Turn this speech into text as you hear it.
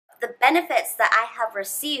The benefits that I have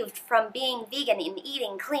received from being vegan and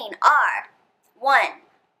eating clean are: 1.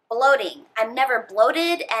 Bloating. I'm never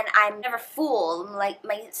bloated and I'm never full. Like,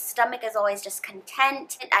 my stomach is always just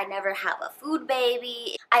content. I never have a food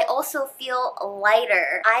baby. I also feel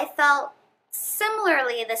lighter. I felt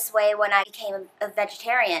similarly this way when I became a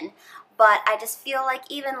vegetarian, but I just feel like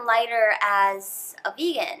even lighter as a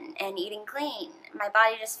vegan and eating clean. My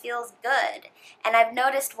body just feels good. And I've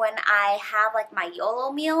noticed when I have like my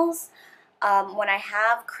YOLO meals, when I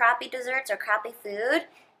have crappy desserts or crappy food,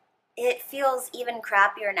 it feels even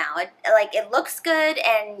crappier now. It looks good,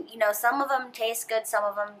 and you know, some of them taste good, some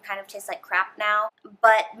of them kind of taste like crap now.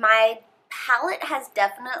 But my palate has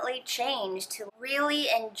definitely changed to really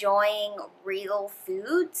enjoying real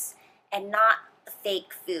foods and not the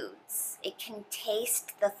fake foods. It can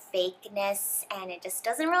taste the fakeness and it just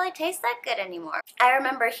doesn't really taste that good anymore. I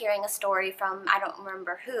remember hearing a story from, I don't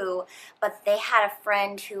remember who, but they had a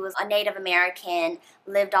friend who was a Native American,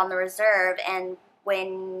 lived on the reserve, and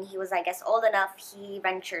when he was, I guess, old enough, he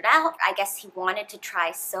ventured out. I guess he wanted to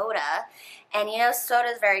try soda. And you know, soda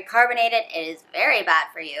is very carbonated. It is very bad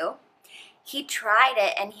for you. He tried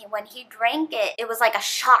it, and when he drank it, it was like a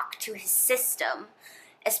shock to his system,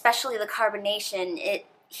 especially the carbonation.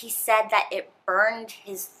 He said that it burned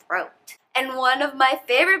his throat. And one of my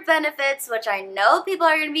favorite benefits, which I know people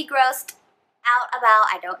are going to be grossed out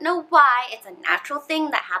about, I don't know why, it's a natural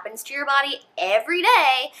thing that happens to your body every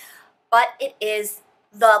day, but it is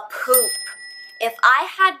the poop. If I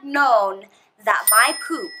had known that my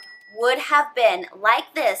poop would have been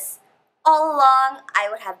like this all along, I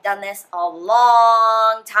would have done this a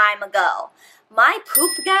long time ago. My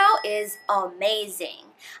poop now is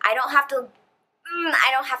amazing. I don't have to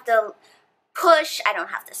push, I don't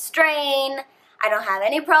have to strain, I don't have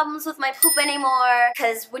any problems with my poop anymore,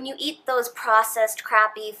 because when you eat those processed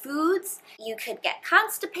crappy foods, you could get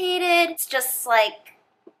constipated. It's just like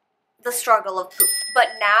the struggle of poop. But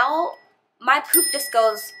now, my poop just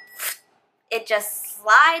goes, it just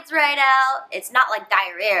slides right out. It's not like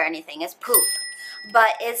diarrhea or anything, it's poop.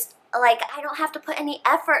 But it's like, I don't have to put any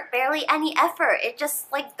effort, barely any effort. It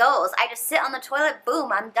just like goes. I just sit on the toilet,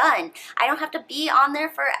 boom, I'm done. I don't have to be on there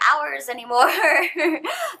for hours anymore.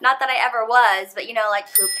 Not that I ever was, but you know,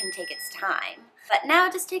 like, poop can take its time. But now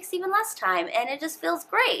it just takes even less time, and it just feels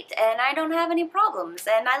great, and I don't have any problems,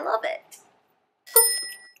 and I love it. Boop.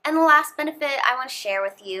 And the last benefit I want to share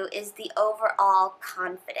with you is the overall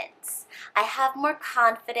confidence. I have more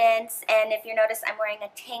confidence, and if you notice, I'm wearing a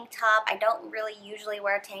tank top. I don't really usually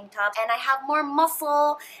wear a tank top, and I have more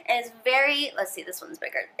muscle, and it's very, let's see, this one's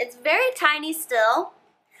bigger. It's very tiny still,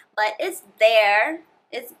 but it's there.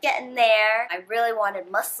 It's getting there. I really wanted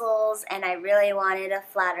muscles, and I really wanted a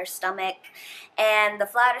flatter stomach, and the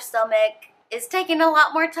flatter stomach is taking a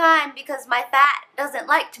lot more time because my fat doesn't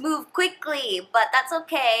like to move quickly, but that's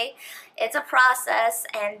okay. It's a process,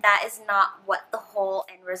 and that is not what the whole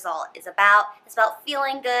end result is about. It's about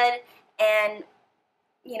feeling good and,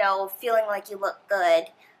 you know, feeling like you look good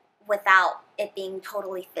without it being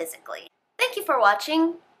totally physically. Thank you for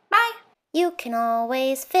watching. Bye! You can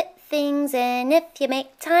always fit things in if you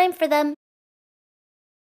make time for them.